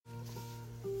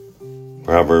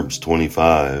Proverbs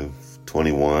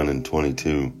 25:21 and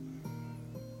 22.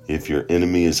 If your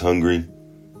enemy is hungry,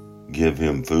 give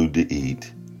him food to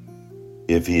eat.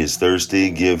 If he is thirsty,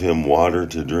 give him water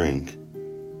to drink.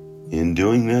 In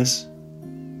doing this,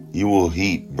 you will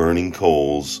heap burning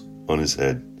coals on his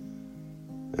head,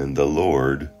 and the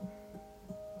Lord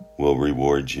will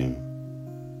reward you.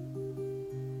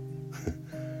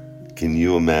 Can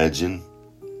you imagine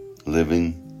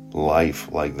living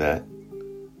life like that?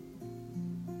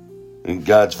 And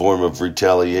God's form of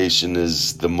retaliation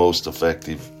is the most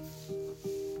effective,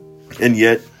 and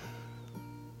yet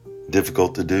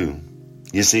difficult to do.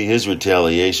 You see, his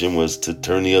retaliation was to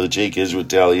turn the other cheek. His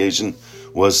retaliation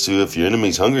was to, if your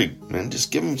enemy's hungry, man,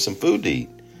 just give him some food to eat.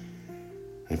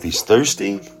 If he's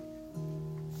thirsty,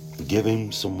 give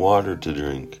him some water to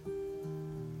drink.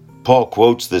 Paul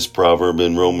quotes this proverb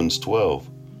in Romans 12.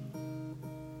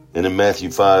 And in Matthew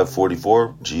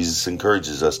 5:44, Jesus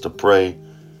encourages us to pray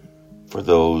for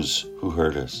those who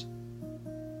hurt us.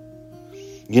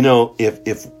 You know,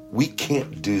 if we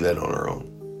can't do that on our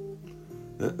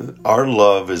own, our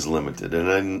love is limited.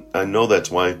 And I know that's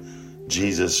why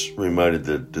Jesus reminded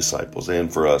the disciples,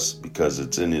 and for us, because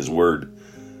it's in his word,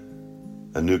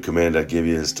 a new command I give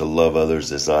you is to love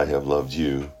others as I have loved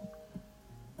you.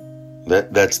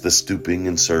 That's the stooping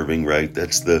and serving, right?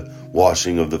 That's the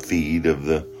washing of the feet of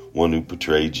the one who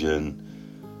betrayed you and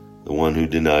the one who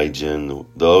denied you and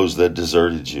those that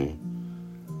deserted you.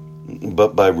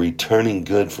 But by returning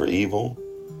good for evil,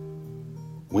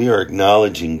 we are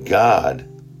acknowledging God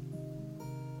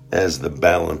as the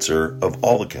balancer of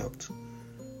all accounts.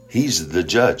 He's the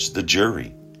judge, the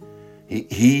jury.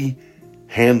 He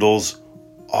handles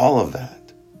all of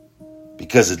that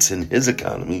because it's in his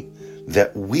economy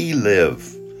that we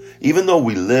live. Even though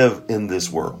we live in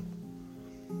this world,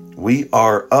 we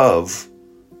are of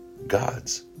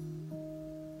God's.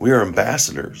 We are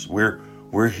ambassadors. We're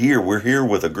here. We're here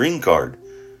with a green card,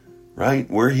 right?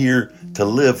 We're here to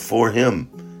live for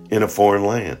him in a foreign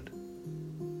land.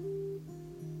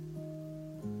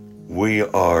 We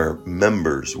are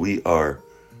members. We are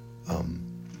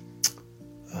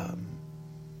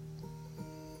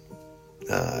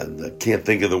I can't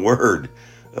think of the word,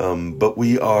 but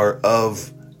we are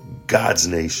of God's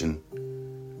nation.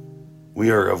 We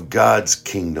are of God's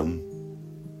kingdom.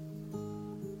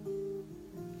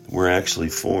 We're actually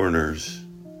foreigners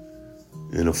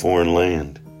in a foreign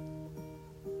land,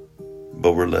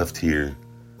 but we're left here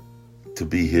to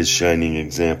be his shining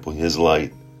example, his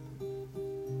light,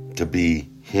 to be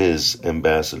his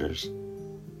ambassadors.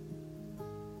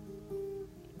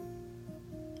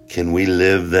 Can we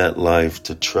live that life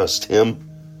to trust him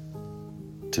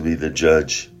to be the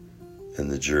judge and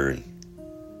the jury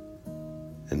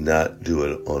and not do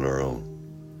it on our own?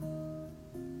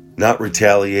 Not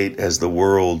retaliate as the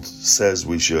world says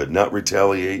we should, not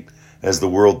retaliate as the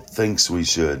world thinks we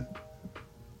should,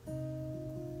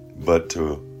 but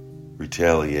to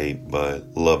retaliate by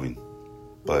loving,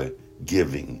 by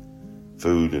giving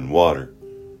food and water,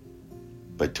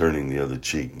 by turning the other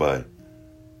cheek, by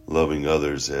loving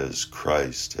others as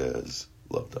Christ has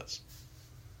loved us.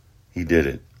 He did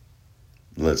it.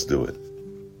 Let's do it.